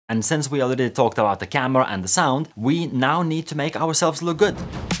And since we already talked about the camera and the sound, we now need to make ourselves look good.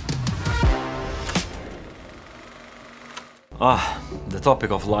 The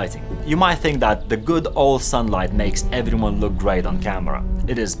topic of lighting. You might think that the good old sunlight makes everyone look great on camera.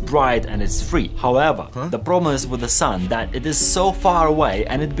 It is bright and it's free. However, the problem is with the sun that it is so far away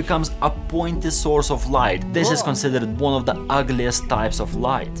and it becomes a pointy source of light. This is considered one of the ugliest types of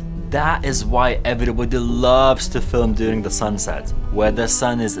light. That is why everybody loves to film during the sunset, where the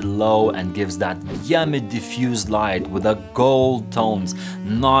sun is low and gives that yummy diffused light with the gold tones,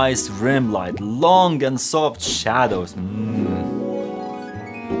 nice rim light, long and soft shadows.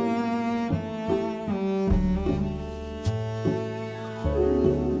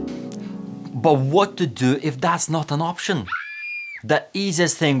 But what to do if that's not an option? The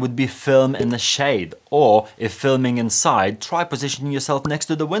easiest thing would be film in the shade, or if filming inside, try positioning yourself next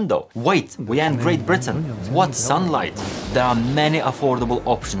to the window. Wait, we are in Great Britain. What sunlight? There are many affordable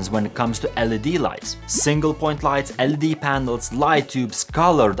options when it comes to LED lights. Single point lights, LED panels, light tubes,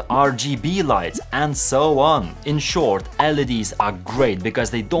 colored RGB lights, and so on. In short, LEDs are great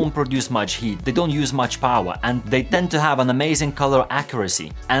because they don't produce much heat, they don't use much power, and they tend to have an amazing color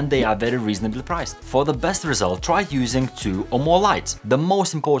accuracy, and they are very reasonably priced. For the best result, try using 2 or more lights. The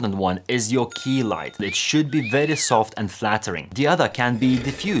most important one is your key light. It should be very soft and flattering. The other can be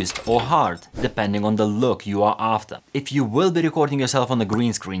diffused or hard, depending on the look you are after. If you will be recording yourself on a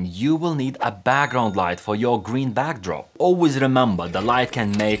green screen, you will need a background light for your green backdrop. Always remember, the light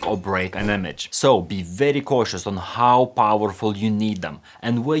can make or break an image. So be very cautious on how powerful you need them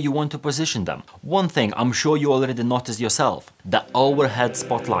and where you want to position them. One thing I'm sure you already noticed yourself: the overhead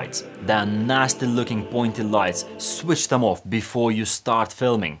spotlights. They're nasty looking pointy lights. Switch them off before you start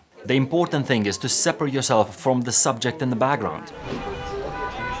filming. The important thing is to separate yourself from the subject in the background,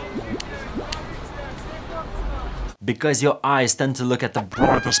 because your eyes tend to look at the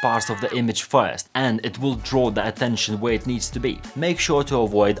brightest parts of the image first, and it will draw the attention where it needs to be. Make sure to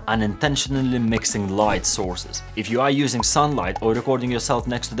avoid unintentionally mixing light sources. If you are using sunlight or recording yourself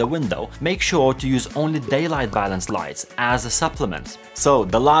next to the window, make sure to use only daylight balanced lights as a supplement. So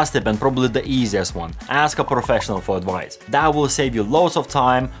the last tip, and probably the easiest one: ask a professional for advice. That will save you loads of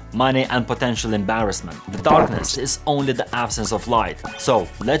time, money, and potential embarrassment. The darkness is only the absence of light. So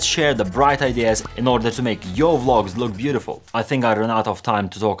let's share the bright ideas in order to make your vlogs look beautiful. I think I ran out of time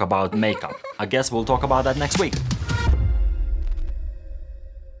to talk about makeup. I guess we'll talk about that next week.